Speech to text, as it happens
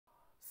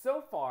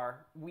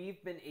far,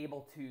 we've been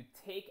able to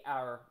take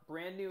our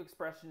brand new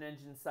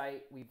ExpressionEngine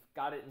site, we've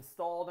got it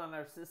installed on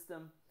our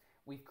system,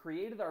 we've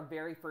created our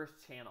very first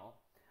channel,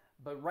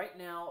 but right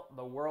now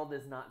the world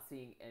is not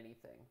seeing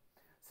anything.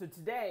 So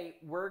today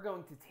we're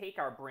going to take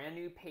our brand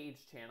new page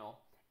channel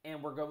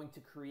and we're going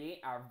to create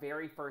our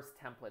very first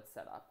template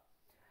setup.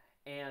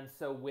 And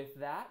so with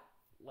that,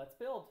 let's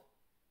build.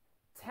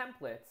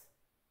 Templates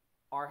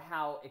are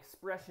how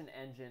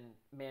ExpressionEngine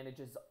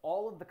manages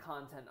all of the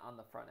content on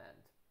the front end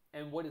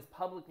and what is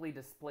publicly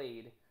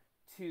displayed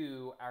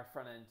to our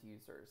front end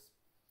users.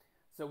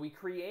 So we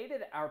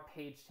created our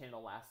page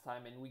channel last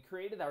time and we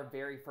created our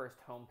very first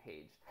home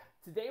page.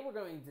 Today we're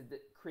going to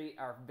create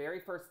our very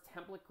first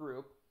template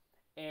group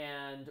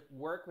and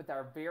work with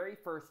our very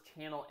first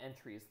channel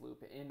entries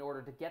loop in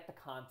order to get the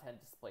content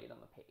displayed on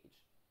the page.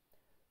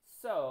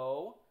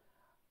 So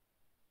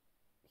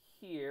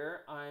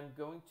here I'm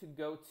going to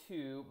go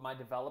to my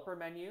developer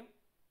menu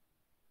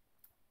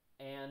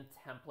and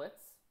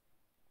templates.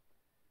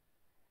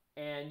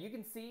 And you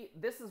can see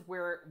this is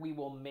where we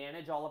will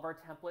manage all of our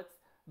templates,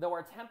 though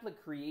our template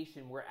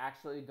creation we're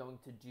actually going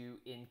to do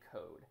in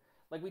code.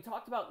 Like we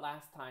talked about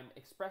last time,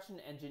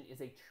 ExpressionEngine is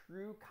a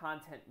true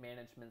content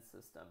management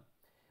system,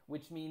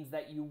 which means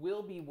that you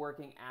will be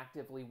working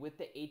actively with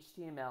the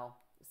HTML,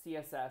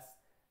 CSS,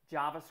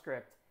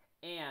 JavaScript,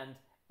 and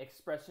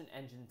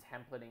ExpressionEngine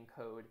templating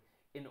code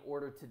in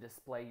order to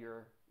display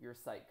your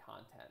site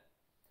content.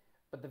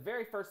 But the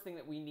very first thing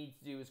that we need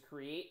to do is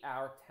create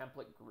our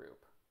template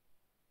group.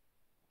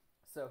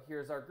 So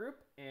here's our group,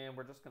 and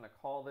we're just going to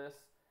call this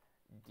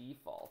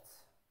default.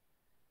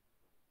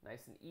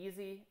 Nice and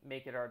easy,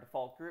 make it our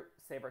default group,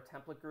 save our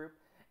template group.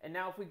 And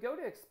now if we go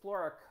to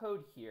explore our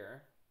code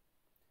here,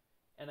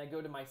 and I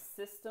go to my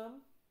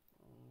system,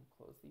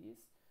 close these,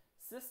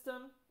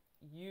 system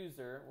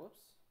user,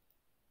 whoops,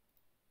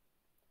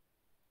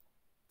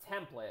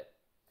 template,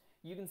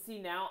 you can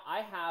see now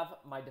I have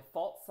my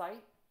default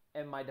site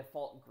and my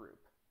default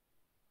group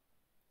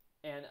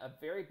and a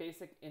very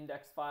basic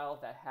index file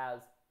that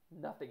has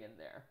nothing in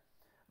there.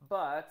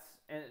 But,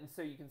 and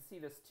so you can see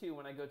this too,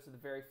 when I go to the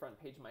very front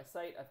page of my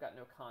site, I've got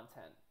no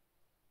content.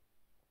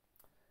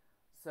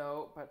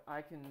 So, but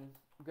I can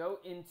go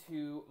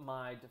into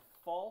my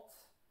default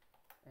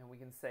and we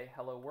can say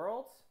hello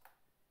world,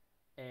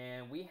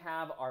 and we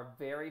have our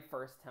very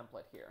first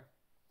template here.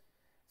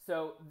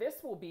 So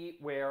this will be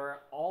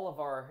where all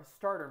of our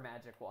starter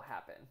magic will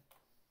happen.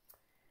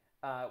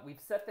 We've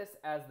set this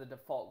as the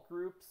default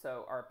group,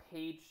 so our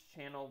page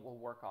channel will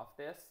work off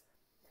this.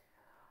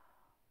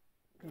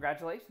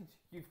 Congratulations,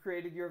 you've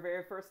created your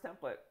very first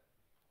template.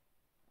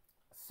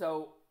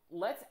 So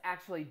let's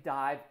actually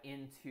dive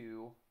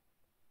into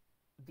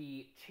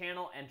the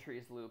channel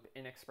entries loop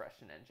in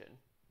ExpressionEngine.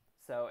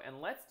 So, and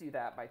let's do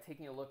that by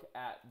taking a look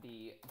at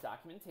the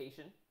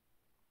documentation.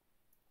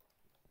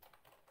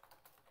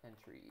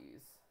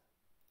 Entries.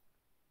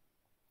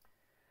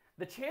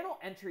 The channel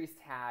entries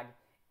tag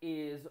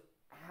is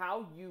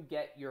how you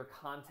get your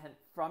content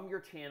from your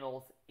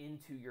channels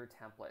into your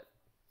template.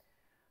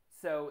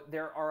 So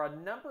there are a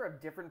number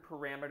of different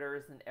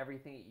parameters and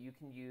everything that you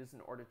can use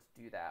in order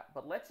to do that.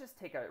 But let's just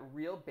take a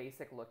real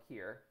basic look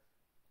here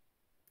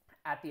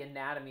at the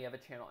anatomy of a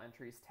channel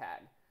entries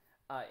tag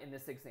in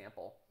this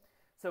example.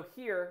 So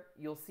here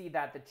you'll see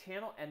that the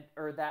channel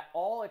that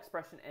all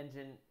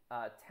ExpressionEngine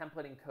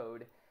templating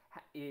code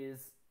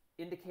is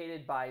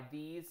indicated by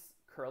these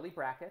curly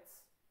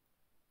brackets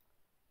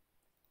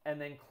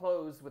and then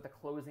closed with a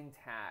closing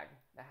tag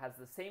that has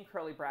the same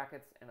curly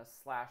brackets and a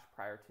slash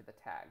prior to the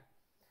tag.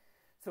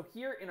 So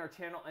here in our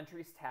channel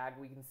entries tag,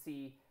 we can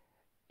see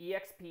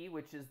EXP,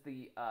 which is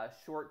the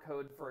short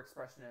code for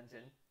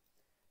ExpressionEngine,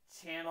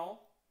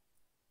 channel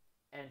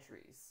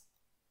entries.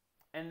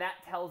 And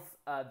that tells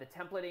the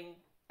templating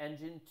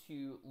engine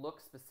to look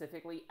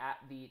specifically at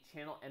the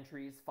channel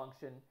entries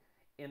function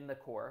in the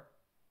core.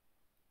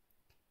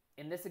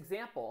 In this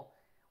example,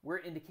 we're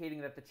indicating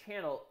that the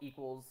channel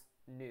equals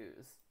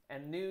news,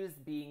 and news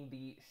being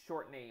the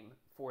short name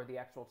for the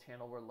actual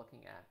channel we're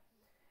looking at.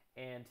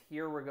 And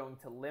here we're going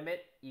to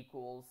limit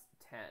equals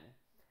 10.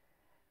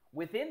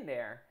 Within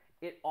there,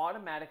 it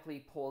automatically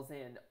pulls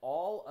in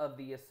all of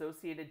the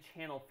associated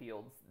channel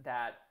fields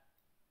that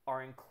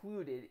are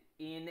included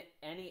in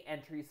any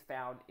entries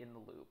found in the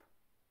loop.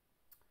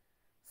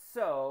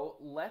 So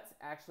let's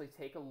actually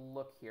take a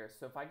look here.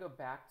 So if I go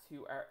back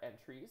to our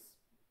entries,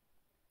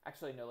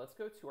 actually no, let's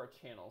go to our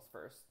channels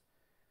first.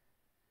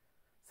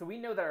 So we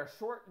know that our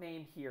short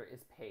name here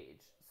is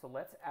page. So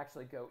let's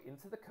actually go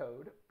into the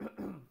code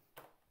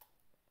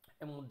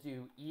and we'll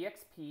do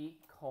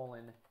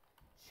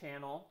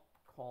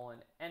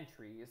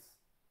exp:/channel:/entries,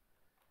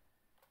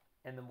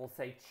 and then we'll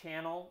say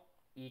channel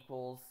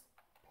equals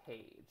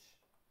page.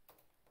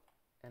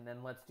 And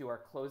then let's do our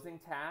closing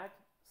tag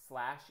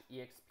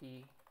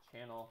 /exp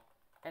channel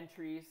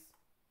entries.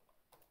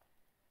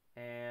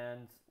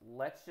 And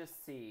let's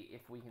just see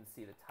if we can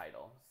see the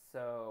title.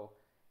 So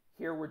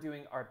here we're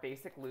doing our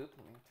basic loop.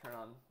 Let me turn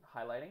on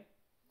highlighting.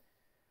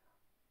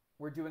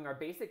 We're doing our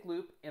basic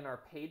loop in our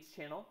page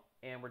channel.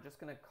 and we're just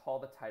going to call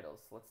the titles.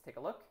 So let's take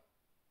a look.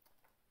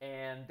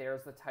 And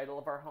there's the title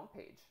of our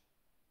homepage.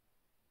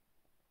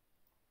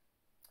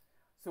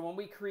 So when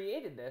we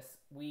created this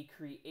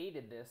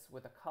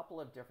with a couple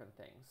of different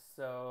things.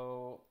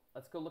 So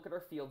let's go look at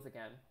our fields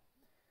again.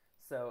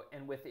 So,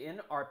 and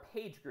within our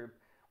page group,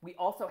 we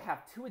also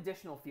have two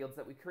additional fields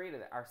that we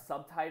created, our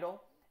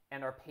subtitle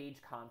and our page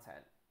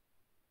content.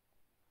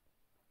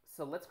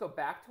 So let's go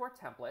back to our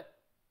template.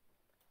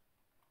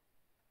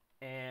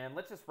 And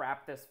let's just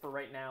wrap this for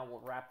right now.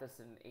 We'll wrap this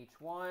in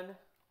H1, and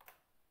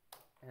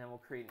then we'll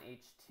create an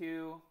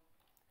H2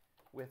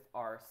 with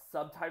our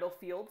subtitle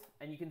field.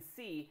 And you can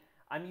see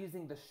I'm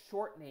using the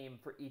short name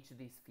for each of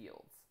these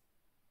fields.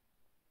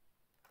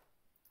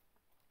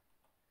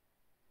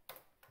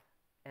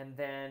 And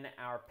then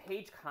our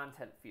page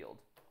content field.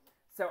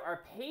 So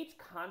our page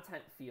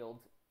content field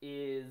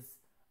is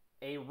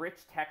a rich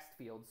text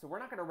field. So we're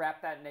not going to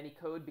wrap that in any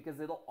code because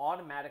it'll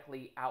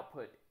automatically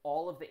output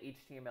all of the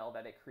HTML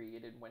that it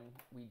created when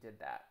we did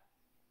that.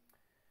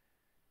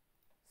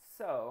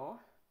 So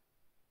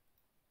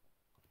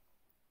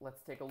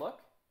let's take a look.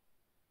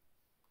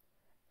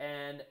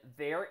 And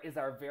there is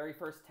our very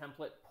first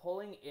template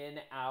pulling in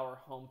our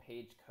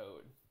homepage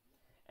code.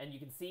 And you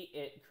can see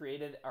it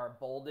created our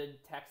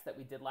bolded text that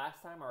we did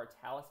last time, our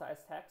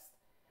italicized text,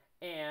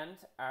 and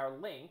our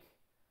link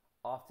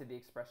off to the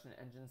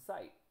ExpressionEngine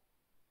site.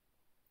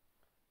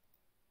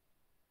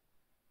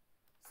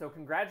 So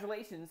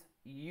congratulations,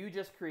 you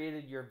just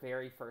created your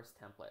very first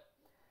template.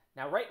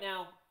 Now right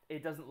now,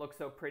 it doesn't look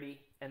so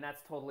pretty, and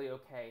that's totally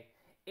okay.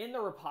 In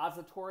the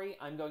repository,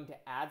 I'm going to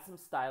add some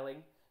styling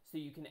so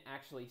you can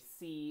actually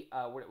see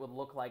what it would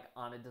look like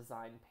on a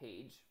design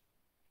page.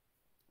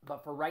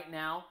 But for right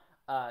now,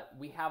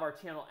 we have our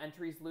channel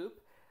entries loop.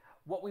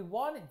 What we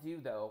want to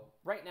do though,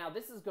 right now,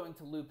 this is going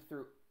to loop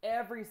through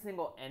every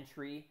single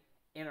entry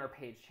in our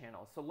page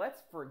channel. So let's,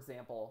 for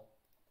example,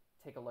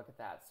 take a look at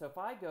that. So if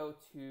I go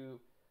to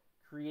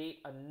create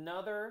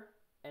another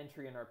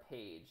entry in our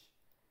page,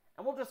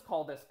 and we'll just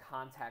call this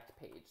contact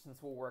page since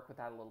we'll work with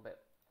that a little bit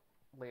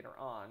later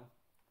on.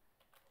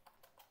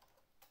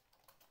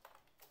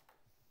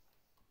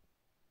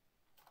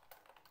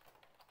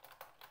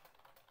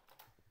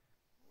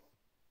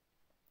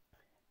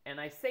 And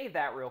I save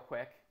that real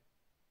quick.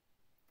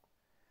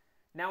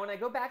 Now when I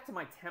go back to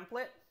my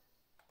template,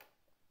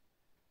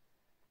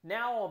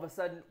 now all of a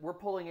sudden we're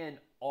pulling in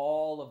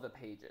all of the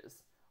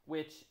pages,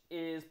 which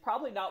is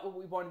probably not what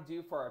we want to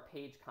do for our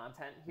page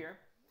content here.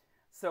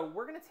 So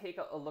we're going to take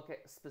a look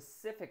at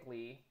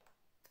specifically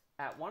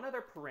at one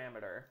other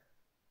parameter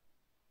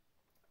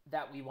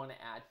that we want to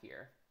add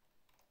here.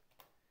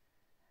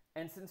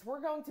 And since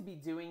we're going to be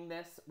doing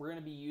this, we're going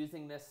to be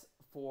using this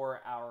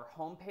for our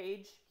home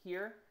page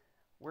here.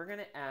 We're going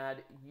to add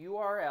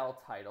URL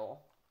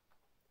title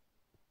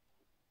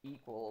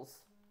equals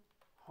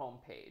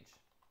homepage.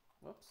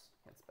 Whoops,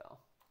 can't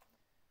spell.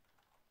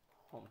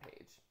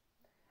 Homepage.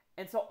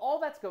 And so all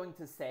that's going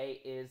to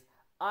say is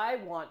I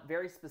want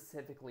very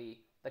specifically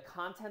the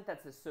content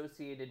that's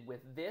associated with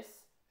this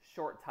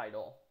short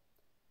title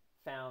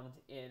found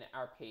in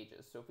our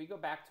pages. So if we go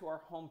back to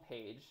our home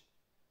page,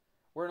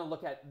 we're going to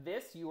look at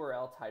this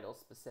URL title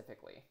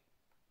specifically.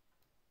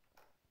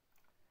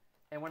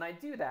 And when I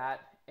do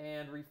that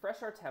and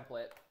refresh our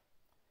template,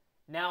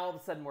 now all of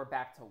a sudden we're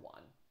back to 1.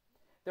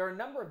 There are a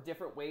number of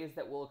different ways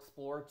that we'll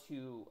explore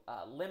to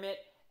limit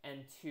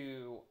and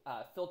to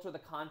filter the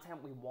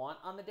content we want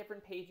on the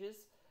different pages.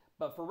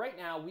 But for right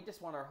now, we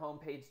just want our home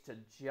page to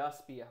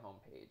just be a home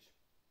page.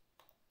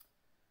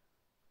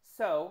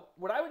 So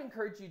what I would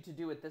encourage you to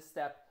do at this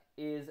step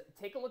is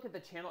take a look at the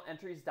channel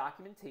entries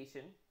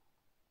documentation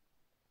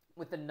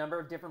with the number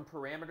of different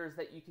parameters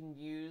that you can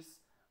use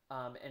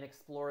and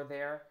explore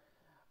there.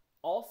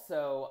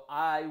 Also,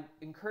 I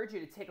encourage you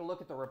to take a look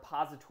at the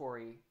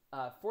repository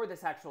for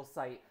this actual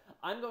site.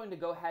 I'm going to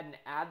go ahead and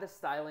add the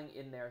styling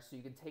in there so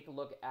you can take a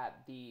look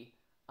at the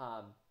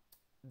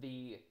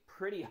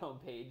pretty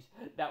homepage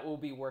that we'll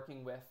be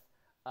working with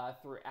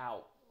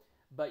throughout.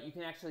 But you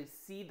can actually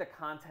see the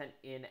content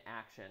in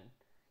action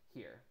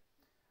here.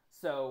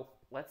 So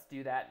let's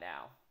do that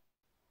now.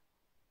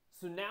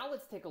 So now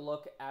let's take a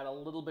look at a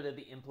little bit of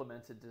the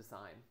implemented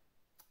design.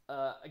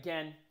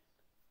 Again,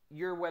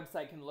 your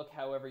website can look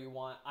however you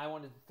want. I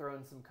wanted to throw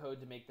in some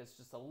code to make this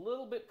just a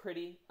little bit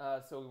pretty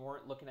so we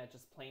weren't looking at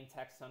just plain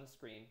text on a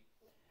screen.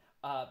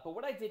 But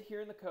what I did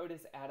here in the code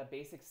is add a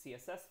basic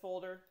CSS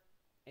folder,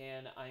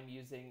 and I'm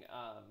using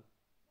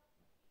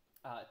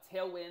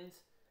Tailwind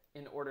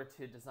in order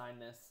to design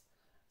this.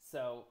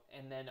 So,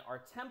 and then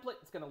our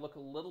template is going to look a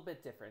little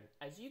bit different.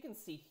 As you can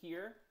see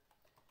here,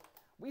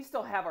 we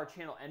still have our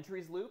channel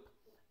entries loop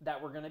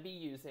that we're going to be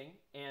using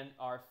and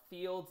our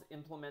fields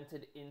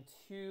implemented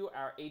into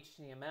our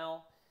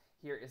HTML.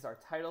 Here is our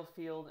title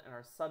field and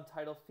our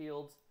subtitle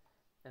fields.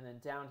 And then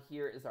down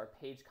here is our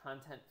page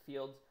content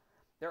field.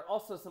 There are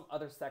also some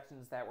other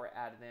sections that were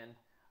added in.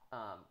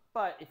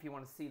 But if you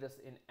want to see this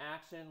in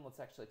action, let's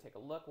actually take a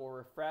look. We'll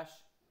refresh.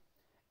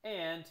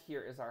 And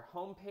here is our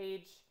home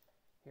page.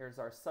 Here's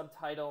our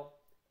subtitle.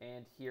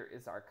 and here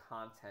is our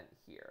content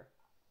here.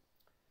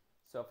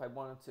 So if I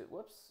wanted to,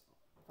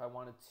 if I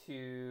wanted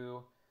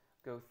to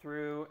go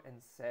through and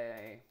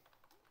say,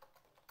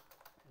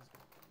 this is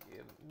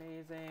going to be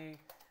amazing,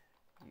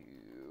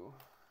 you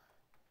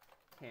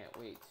can't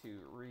wait to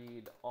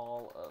read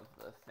all of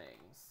the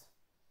things.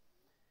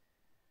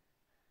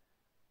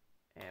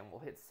 And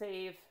we'll hit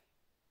save,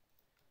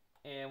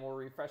 and we'll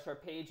refresh our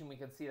page, and we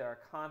can see that our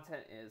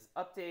content is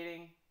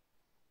updating.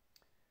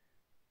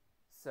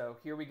 So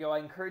here we go. I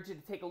encourage you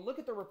to take a look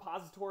at the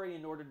repository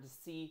in order to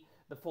see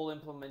the full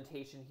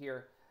implementation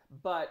here,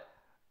 but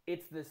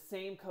it's the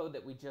same code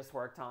that we just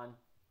worked on,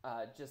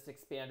 just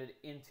expanded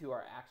into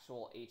our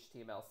actual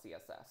HTML,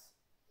 CSS.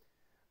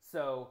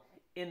 So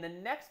in the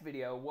next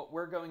video, what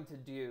we're going to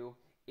do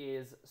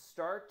is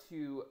start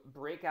to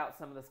break out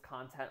some of this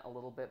content a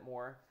little bit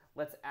more.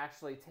 Let's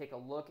actually take a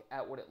look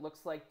at what it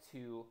looks like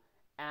to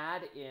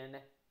add in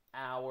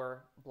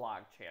our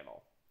blog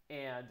channel.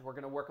 And we're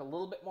going to work a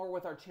little bit more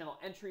with our channel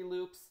entry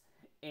loops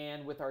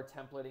and with our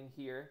templating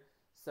here.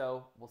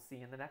 So we'll see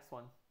you in the next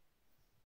one.